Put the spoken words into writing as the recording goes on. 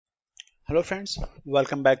Hello friends,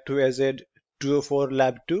 welcome back to Azure 204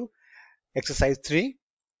 Lab 2 Exercise 3,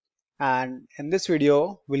 and in this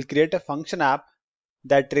video we'll create a function app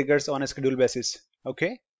that triggers on a schedule basis.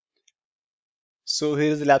 Okay, so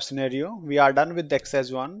here is the lab scenario. We are done with the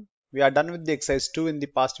exercise 1, we are done with the exercise 2 in the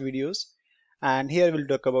past videos, and here we'll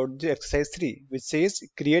talk about the exercise 3, which says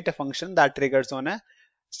create a function that triggers on a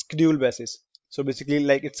schedule basis. So basically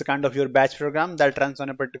like it's a kind of your batch program that runs on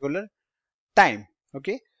a particular time.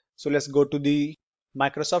 Okay, so let's go to the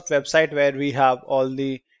Microsoft website where we have all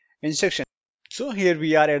the instructions. So here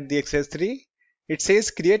we are at the exercise 3. It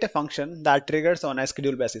says create a function that triggers on a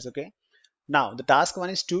schedule basis. Okay, now the task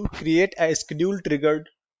 1 is to create a schedule triggered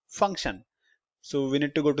function. So we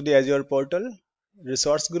need to go to the Azure portal,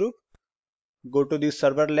 resource group, go to the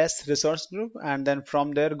serverless resource group, and then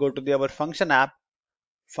from there go to the our function app,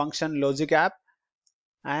 function logic app,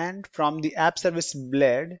 and from the app service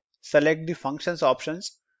blade select the functions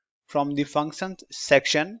options from the functions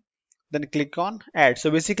section, then click on add. So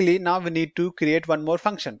basically now we need to create one more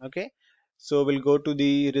function. Okay, so we'll go to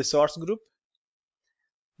the resource group,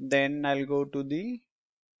 then I'll go to the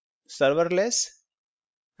serverless,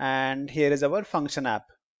 and here is our function app.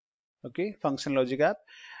 Okay, function logic app.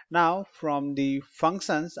 Now from the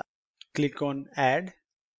functions, click on add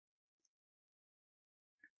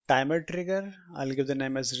timer trigger. I'll give the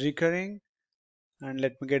name as recurring, and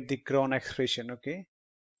let me get the cron expression. Okay,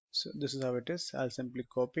 so this is how it is. I'll simply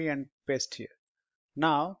copy and paste here.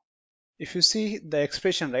 Now if you see the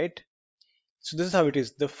expression, right, so this is how it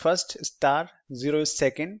is. The first star 0 is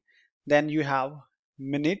second, then you have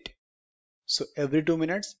minute, so every 2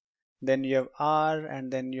 minutes, then you have hour,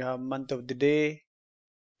 and then you have month of the day,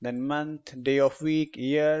 then month, day of week,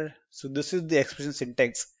 year. So this is the expression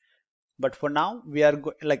syntax. But for now we are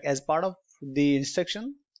like as part of the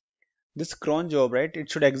instruction, this cron job, right,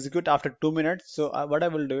 it should execute after 2 minutes. So what I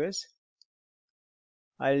will do is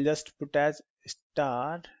I'll just put as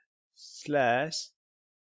star slash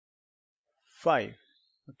 5.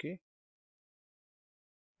 Okay,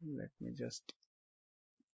 let me just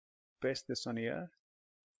paste this on here,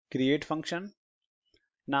 create function.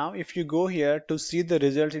 Now if you go here to see the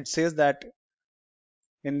results, it says that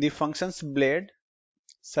in the functions blade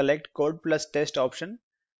select code plus test option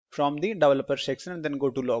from the developer section and then go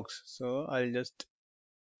to logs. So I'll just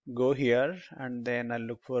go here and then I'll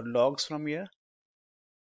look for logs from here.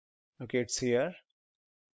 Okay, it's here.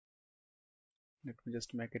 Let me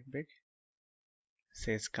just make it big. It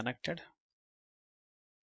says connected.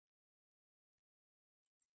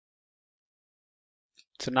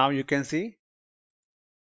 So now you can see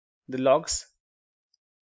the logs,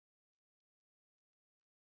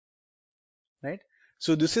 right?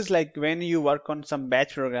 So this is like when you work on some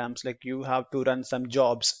batch programs, like you have to run some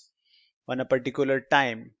jobs on a particular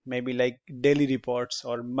time, maybe like daily reports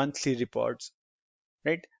or monthly reports,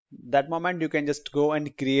 right? That moment you can just go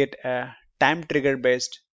and create a time trigger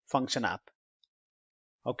based function app.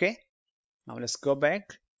 Okay, now let's go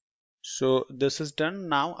back. So this is done.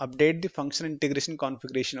 Now update the function integration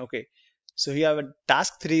configuration. Okay, so here our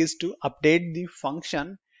task 3 is to update the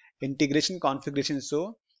function integration configuration.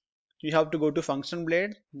 So you have to go to function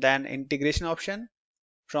blade, then integration option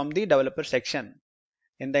from the developer section.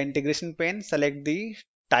 In the integration pane, select the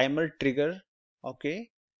timer trigger. Okay,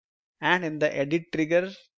 and in the edit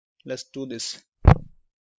trigger, let's do this.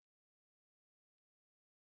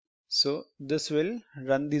 So this will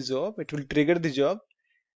run the job, it will trigger the job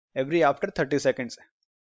every after 30 seconds.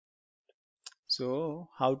 So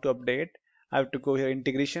how to update? I have to go here,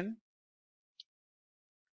 integration,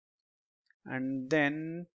 and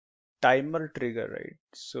then timer trigger, right?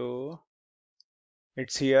 So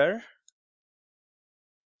it's here,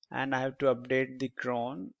 and I have to update the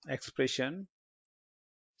cron expression.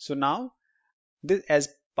 So now this, as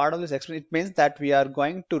part of this expression, it means that we are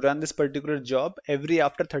going to run this particular job every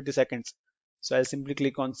after 30 seconds. So I'll simply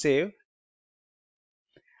click on save,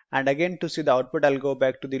 and again to see the output I'll go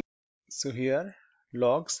back to the, so here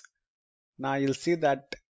logs. Now you'll see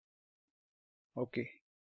that, okay,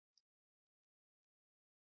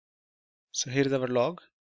 so here is our log.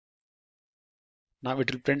 Now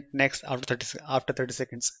it will print next after 30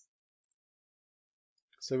 seconds.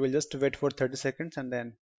 So we'll just wait for 30 seconds and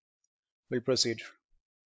then we'll proceed.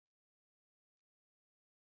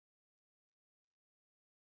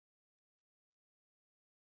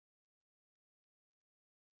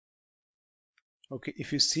 Okay,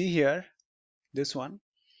 if you see here this one,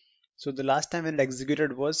 so the last time when it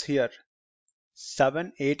executed was here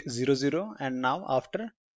 7800, and now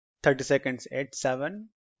after 30 seconds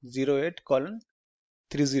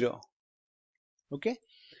 8708:30. Okay,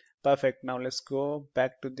 perfect. Now let's go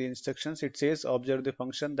back to the instructions. It says observe the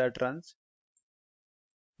function that runs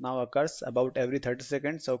now occurs about every 30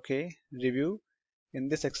 seconds. Okay, review. In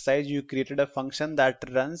this exercise, you created a function that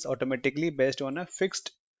runs automatically based on a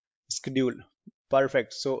fixed schedule.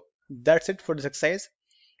 Perfect. So that's it for this exercise.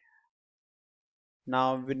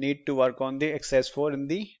 Now we need to work on the exercise 4 in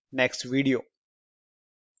the next video.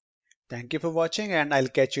 Thank you for watching, and I'll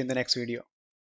catch you in the next video.